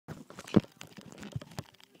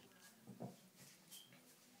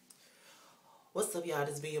What's up, y'all?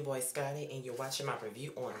 This be your boy Scotty, and you're watching my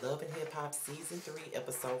review on Love and Hip Hop Season 3,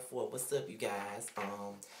 Episode 4. What's up, you guys?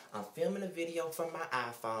 I'm filming a video from my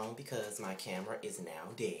iPhone because my camera is now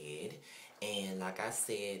dead. And like I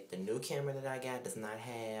said, the new camera that I got does not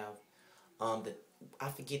have I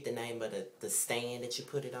forget the name of the stand that you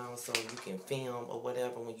put it on so you can film or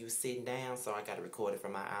whatever when you're sitting down. So I got to record it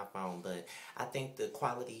from my iPhone. But I think the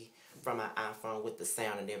quality from my iPhone with the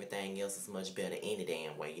sound and everything else is much better any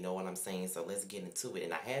damn way. You know what I'm saying? So let's get into it.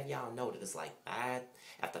 And I have y'all know that it's like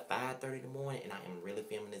after 5:30 in the morning, and I am really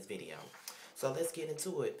filming this video. So let's get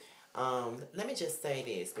into it. Let me just say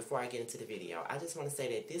this before I get into the video. I just want to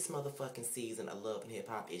say that this motherfucking season of Love and Hip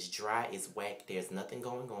Hop is dry, it's whack, there's nothing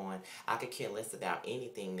going on. I could care less about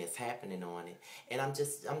anything that's happening on it. And I'm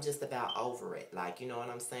just about over it. Like, you know what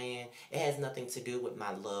I'm saying? It has nothing to do with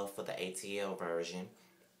my love for the ATL version.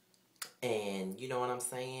 And you know what I'm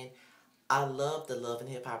saying? I love the Love and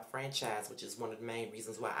Hip Hop franchise, which is one of the main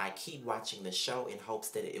reasons why I keep watching the show in hopes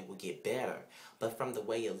that it will get better. But from the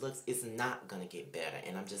way it looks, it's not going to get better.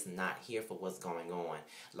 And I'm just not here for what's going on.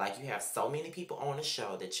 Like, you have so many people on the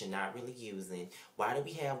show that you're not really using. Why do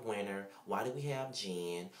we have Winter? Why do we have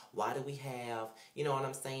Jen? Why do we have, you know what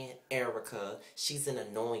I'm saying, Erica? She's an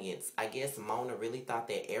annoyance. I guess Mona really thought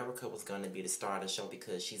that Erica was going to be the star of the show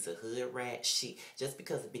because she's a hood rat. Just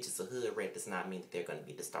because a bitch is a hood rat does not mean that they're going to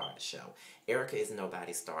be the star of the show. Erica is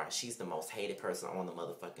nobody's star. She's the most hated person on the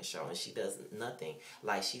motherfucking show, and she does nothing.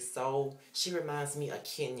 Like, she reminds me of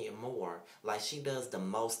Kenya Moore. Like, she does the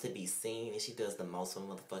most to be seen, and she does the most for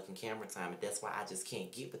motherfucking camera time, and that's why I just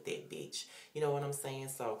can't get with that bitch. You know what I'm saying?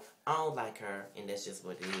 So, I don't like her, and that's just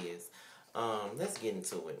what it is. Let's get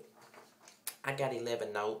into it. I got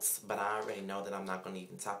 11 notes, but I already know that I'm not going to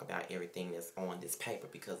even talk about everything that's on this paper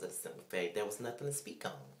because of the simple fact there was nothing to speak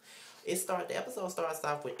on. The episode starts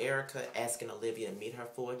off with Erica asking Olivia to meet her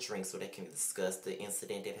for a drink so they can discuss the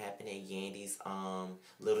incident that happened at Yandy's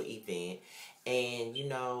little event. And, you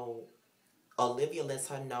know, Olivia lets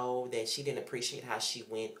her know that she didn't appreciate how she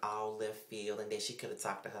went all left field and that she could have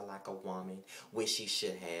talked to her like a woman, which she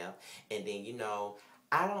should have. And then, you know,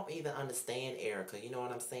 I don't even understand Erica, you know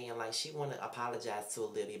what I'm saying? Like, she want to apologize to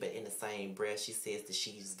Olivia, but in the same breath, she says that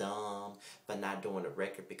she's dumb for not doing the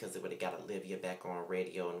record because it would have got Olivia back on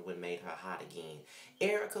radio and would have made her hot again.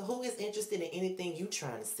 Erica, who is interested in anything you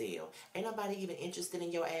trying to sell? Ain't nobody even interested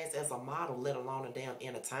in your ass as a model, let alone a damn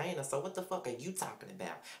entertainer. So what the fuck are you talking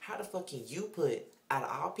about? How the fuck can you out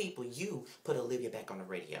of all people, you put Olivia back on the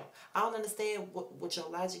radio? I don't understand what your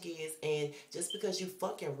logic is, and just because you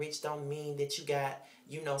fucking rich don't mean that you got,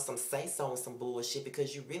 you know, some say-so and some bullshit,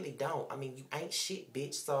 because you really don't. I mean, you ain't shit,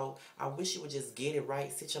 bitch, so I wish you would just get it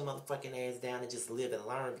right, sit your motherfucking ass down and just live and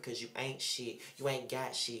learn, because you ain't shit, you ain't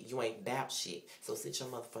got shit, you ain't bout shit, so sit your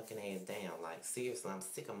motherfucking ass down. Like, seriously, I'm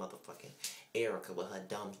sick of motherfucking Erica with her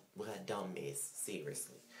dumb mess,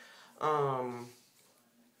 seriously.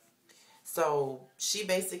 So she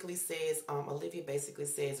basically says, Olivia basically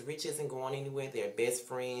says Rich isn't going anywhere. They're best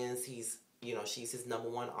friends. She's his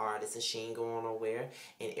 #1 artist and she ain't going nowhere.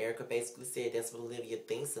 And Erica basically said that's what Olivia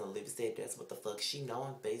thinks, and Olivia said that's what the fuck she know,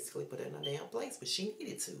 and basically put her in a damn place, but she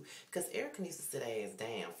needed to. Because Erica needs to sit her ass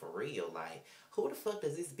down for real. Like, who the fuck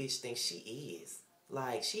does this bitch think she is?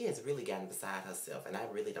 Like, she has really gotten beside herself, and I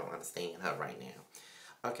really don't understand her right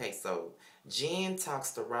now. Okay, so Jen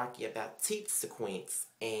talks to Rocky about teeth sequence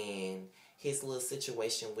and his little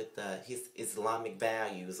situation with his Islamic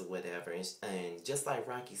values or whatever. And just like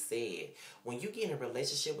Rocky said, when you get in a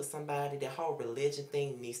relationship with somebody, that whole religion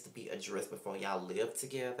thing needs to be addressed before y'all live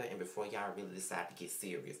together and before y'all really decide to get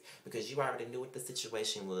serious. Because you already knew what the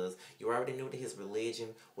situation was. You already knew that his religion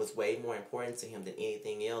was way more important to him than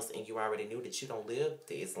anything else. And you already knew that you don't live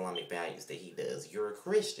the Islamic values that he does. You're a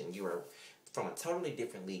Christian. You are from a totally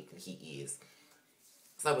different league than he is.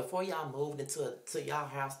 So before y'all moved to y'all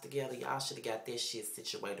house together, y'all should have got this shit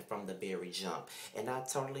situated from the very jump. And I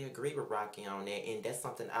totally agree with Rocky on that, and that's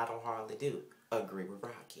something I don't hardly do. Agree with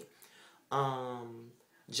Rocky.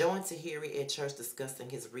 Joe and Tahiri at church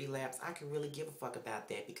discussing his relapse. I can really give a fuck about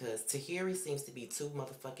that because Tahiri seems to be too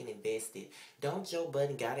motherfucking invested. Don't Joe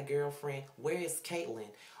Budden got a girlfriend? Where is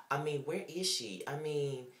Caitlyn? I mean, where is she? I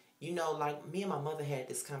mean, you know, like, me and my mother had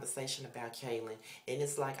this conversation about Caitlyn, and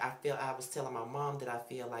it's like I was telling my mom that I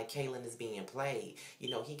feel like Caitlyn is being played.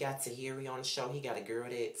 You know, he got Tahiri on the show. He got a girl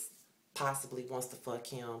that's possibly wants to fuck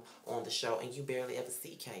him on the show, and you barely ever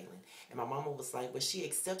see Caitlyn. And my mama was like, well, she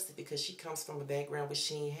accepts it because she comes from a background where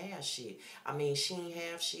she ain't have shit. I mean, she ain't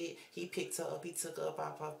have shit. He picked her up. He took her up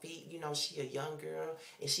off her feet. You know, she a young girl,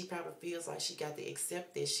 and she probably feels like she got to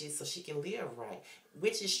accept that shit so she can live right.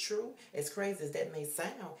 which is true. As crazy as that may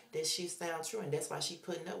sound, that shit sound true, and that's why she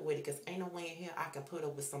putting up with it. Cause ain't no way in here I can put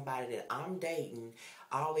up with somebody that I'm dating,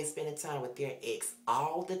 always spending time with their ex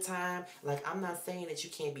all the time. Like, I'm not saying that you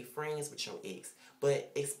can't be friends with your ex,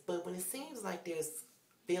 but when it seems like there's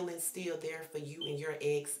feelings still there for you and your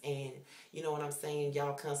ex, and you know what I'm saying,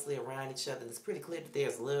 y'all constantly around each other, and it's pretty clear that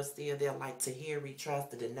there's love still there, like Tahiri tries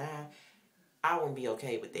to deny. I wouldn't be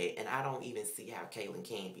okay with that, and I don't even see how Kaylin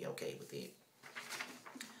can be okay with it.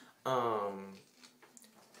 Um,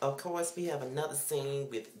 of course, we have another scene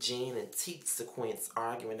with Jen and Teeth Sequence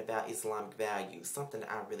arguing about Islamic values, something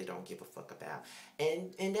that I really don't give a fuck about.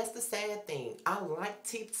 And that's the sad thing. I like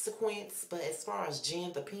Teeth Sequence, but as far as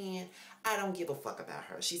Jen the Pen, I don't give a fuck about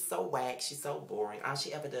her. She's so whack. She's so boring. All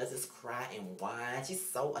she ever does is cry and whine. She's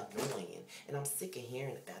so annoying. And I'm sick of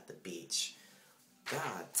hearing about the bitch.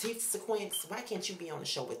 God, Teeth Sequence, why can't you be on the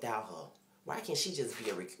show without her? Why can't she just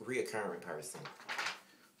be a reoccurring person?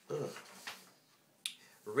 Ugh.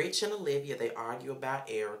 Rich and Olivia, they argue about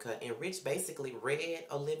Erica, and Rich basically read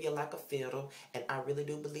Olivia like a fiddle, and I really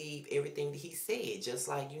do believe everything that he said. Just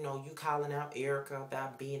like, you know, you calling out Erica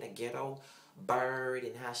about being a ghetto bird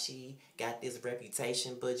and how she got this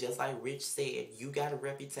reputation, but just like Rich said, you got a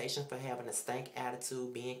reputation for having a stank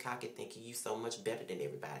attitude, being cocky, thinking you so much better than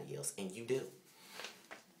everybody else, and you do.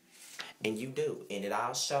 And you do. And it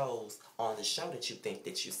all shows on the show that you think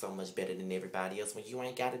that you're so much better than everybody else when you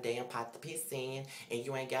ain't got a damn pot to piss in, and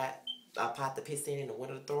you ain't got a pot to piss in and a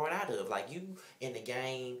window to throw it out of. Like, you in the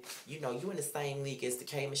game, you know, you in the same league as the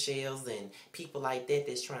K. Michelles and people like that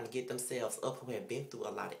that's trying to get themselves up, who have been through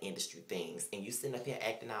a lot of industry things. And you sitting up here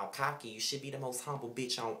acting all cocky. You should be the most humble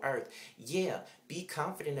bitch on earth. Yeah, be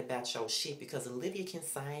confident about your shit, because Olivia can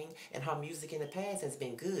sing and her music in the past has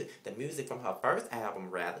been good. The music from her first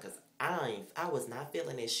album, rather, because I was not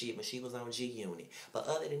feeling that shit when she was on G Unit. But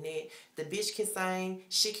other than that, the bitch can sing,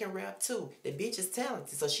 she can rap too. The bitch is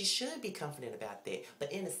talented, so she should be confident about that.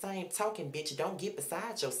 But in the same token, bitch, don't get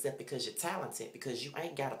beside yourself because you're talented, because you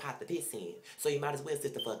ain't got a pot to piss in. So you might as well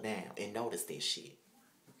sit the fuck down and notice this shit.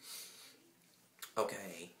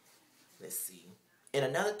 Okay, let's see. And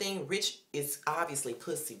another thing, Rich is obviously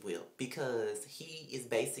pussy whipped because he is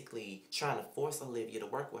basically trying to force Olivia to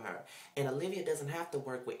work with her. And Olivia doesn't have to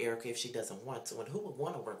work with Erica if she doesn't want to. And who would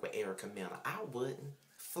want to work with Erica Miller? I wouldn't.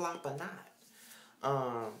 Flop or not.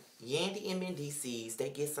 Yandy and Mendices, they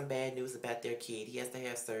get some bad news about their kid. He has to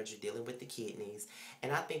have surgery dealing with the kidneys.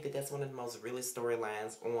 And I think that that's one of the most realist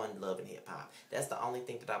storylines on Love and Hip Hop. That's the only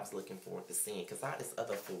thing that I was looking forward to seeing. Because all this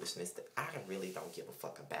other foolishness that I really don't give a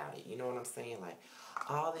fuck about it. You know what I'm saying? Like,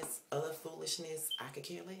 all this other foolishness, I could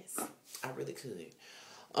care less. I really could.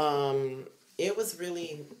 It was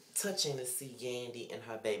really touching to see Yandy and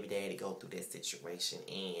her baby daddy go through that situation.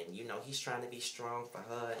 And, you know, he's trying to be strong for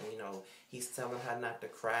her. And, you know, he's telling her not to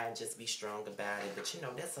cry and just be strong about it. But, you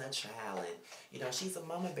know, that's her child. And, you know, she's a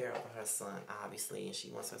mama bear for her son, obviously. And she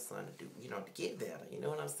wants her son to do, you know, to get better. You know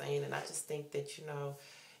what I'm saying? And I just think that, you know,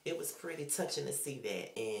 it was pretty touching to see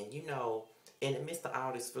that. And, you know, in the midst of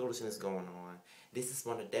all this foolishness going on,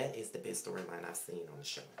 that is the best storyline I've seen on the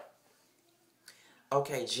show.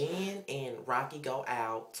 Okay, Jen and Rocky go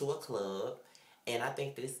out to a club, and I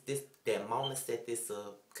think that Mona set this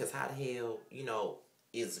up, because how the hell, you know,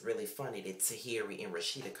 it's really funny that Tahiri and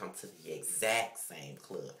Rashida come to the exact same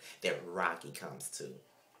club that Rocky comes to.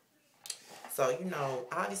 So, you know,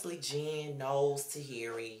 obviously Jen knows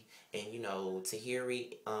Tahiri, and, you know,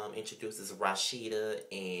 Tahiri introduces Rashida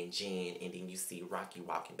and Jen, and then you see Rocky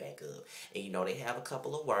walking back up. And, you know, they have a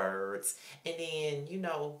couple of words, and then, you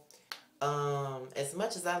know, as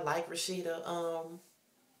much as I like Rashida,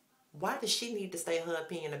 why does she need to say her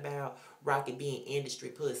opinion about Rocky being industry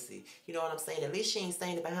pussy? You know what I'm saying? At least she ain't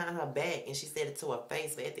saying it behind her back, and she said it to her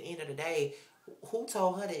face. But at the end of the day, who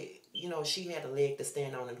told her that, you know, she had a leg to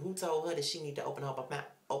stand on, and who told her that she need to open up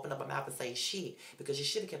her mouth and say shit? Because you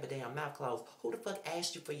should have kept her damn mouth closed. Who the fuck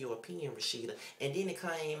asked you for your opinion, Rashida? And then it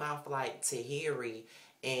came off like Tahiri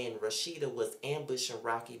and Rashida was ambushing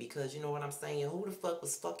Rocky, because, you know what I'm saying, who the fuck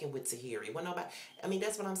was fucking with Tahiri? Well, nobody. I mean,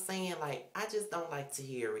 that's what I'm saying. Like, I just don't like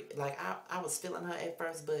Tahiri. Like, I was feeling her at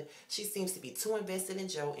first, but she seems to be too invested in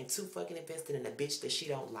Joe and too fucking invested in a bitch that she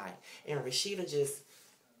don't like. And Rashida just,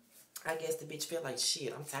 I guess the bitch feel like,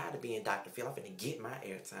 shit, I'm tired of being Dr. Phil. I'm finna get my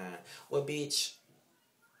airtime. Well, bitch,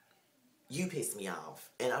 you piss me off,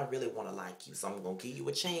 and I really want to like you, so I'm going to give you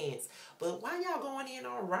a chance. But why y'all going in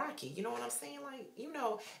on Rocky? You know what I'm saying? Like, you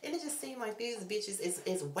know, and it just seemed like these bitches,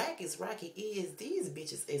 as whack as Rocky is, these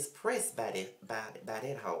bitches is pressed by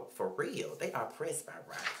that hoe. For real. They are pressed by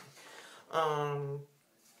Rocky.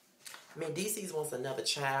 Mendices wants another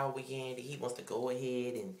child with Yandy. He wants to go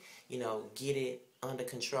ahead and, you know, get it under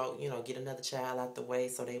control, you know, get another child out the way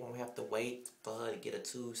so they won't have to wait for her to get a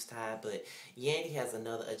tubes tied. But Yandy has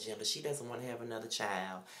another agenda. She doesn't want to have another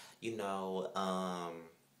child, you know,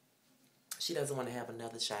 she doesn't want to have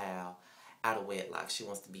another child out of wedlock. She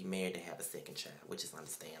wants to be married and have a second child, which is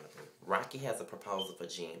understandable. Rocky has a proposal for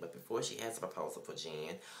Jen, but before she has a proposal for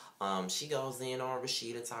Jen, she goes in on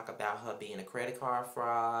Rashida, talk about her being a credit card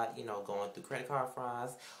fraud, you know, going through credit card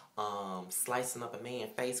frauds, slicing up a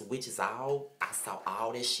man's face, which is all, I saw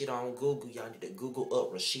all this shit on Google. Y'all need to Google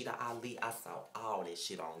up Rashida Ali. I saw all this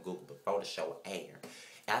shit on Google before the show aired.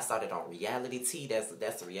 I saw that on Reality T.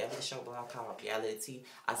 That's a reality show blog called Reality T.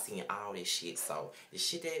 I seen all this shit. So the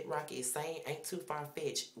shit that Rocky is saying ain't too far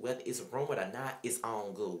fetched. Whether it's rumored or not, it's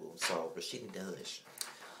on Google. So Rashida does.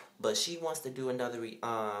 But she wants to do another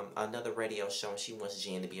radio show, and she wants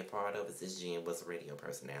Jen to be a part of it, since Jen was a radio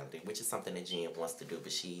personality, which is something that Jen wants to do,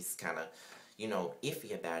 but she's kind of, you know,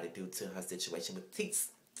 iffy about it due to her situation with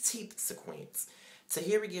teeth sequence.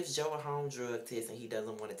 Tahiri gives Joe a home drug test, and he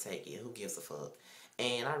doesn't want to take it. Who gives a fuck?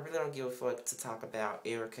 And I really don't give a fuck to talk about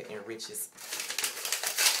Erica and Rich's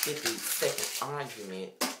 50-second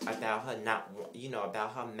argument about her not, you know,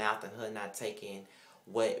 about her mouth and her not taking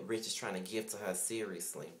what Rich is trying to give to her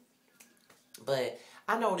seriously. But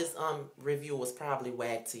I know this review was probably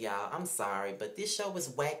whack to y'all. I'm sorry, but this show is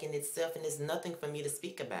whack in itself, and there's nothing for me to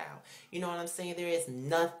speak about. You know what I'm saying? There is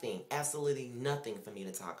nothing, absolutely nothing for me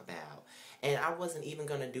to talk about. And I wasn't even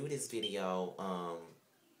going to do this video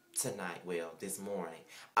tonight, well, this morning.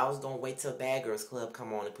 I was going to wait till Bad Girls Club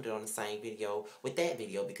come on and put it on the same video with that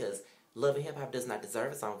video, because Love and Hip Hop does not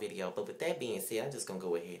deserve its own video. But with that being said, I'm just going to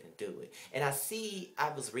go ahead and do it. And I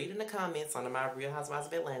was reading the comments on my Real Housewives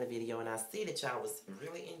of Atlanta video, and I see that y'all was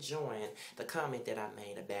really enjoying the comment that I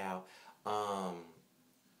made about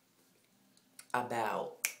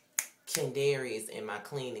Kendarius and my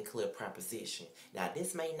clean and clear proposition. Now,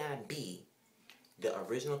 this may not be the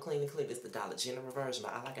original clean and clear. It's the Dollar General version,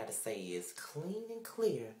 but all I got to say is clean and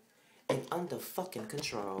clear and under fucking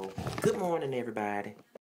control. Good morning, everybody.